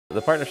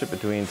The partnership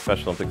between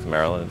Special Olympics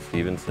Maryland and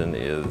Stevenson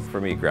is,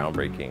 for me,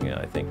 groundbreaking. And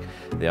I think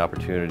the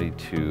opportunity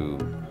to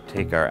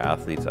take our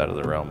athletes out of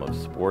the realm of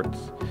sports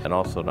and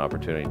also an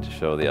opportunity to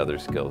show the other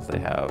skills they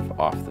have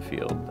off the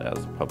field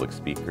as public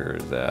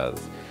speakers,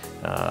 as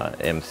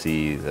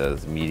MCs,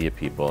 as media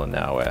people, and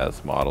now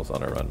as models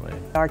on a runway.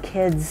 Our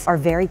kids are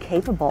very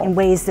capable in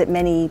ways that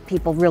many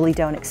people really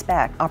don't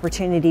expect.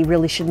 Opportunity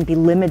really shouldn't be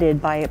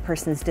limited by a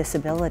person's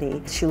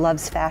disability. She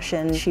loves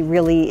fashion. She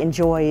really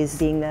enjoys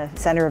being the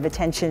center of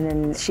attention,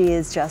 and she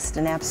is just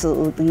an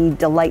absolutely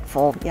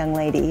delightful young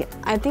lady.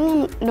 I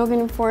think I'm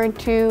looking forward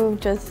to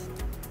just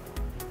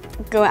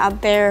go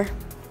out there,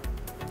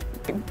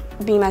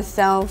 be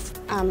myself,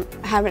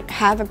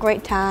 have a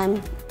great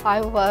time. I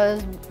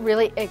was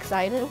really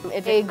excited.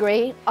 It's a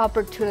great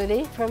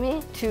opportunity for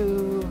me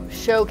to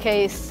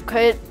showcase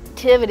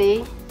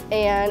creativity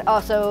and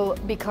also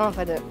be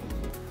confident.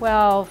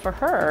 Well, for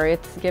her,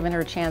 it's given her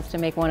a chance to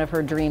make one of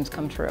her dreams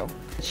come true.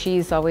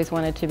 She's always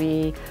wanted to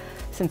be,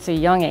 since a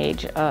young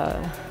age,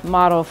 a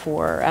model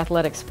for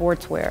athletic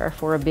sportswear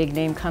for a big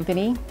name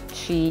company.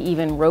 She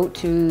even wrote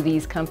to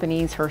these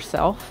companies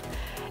herself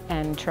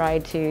and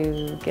tried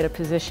to get a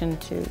position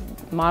to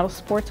model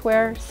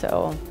sportswear,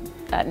 so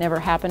that never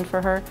happened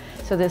for her.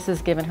 So this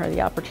has given her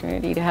the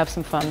opportunity to have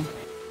some fun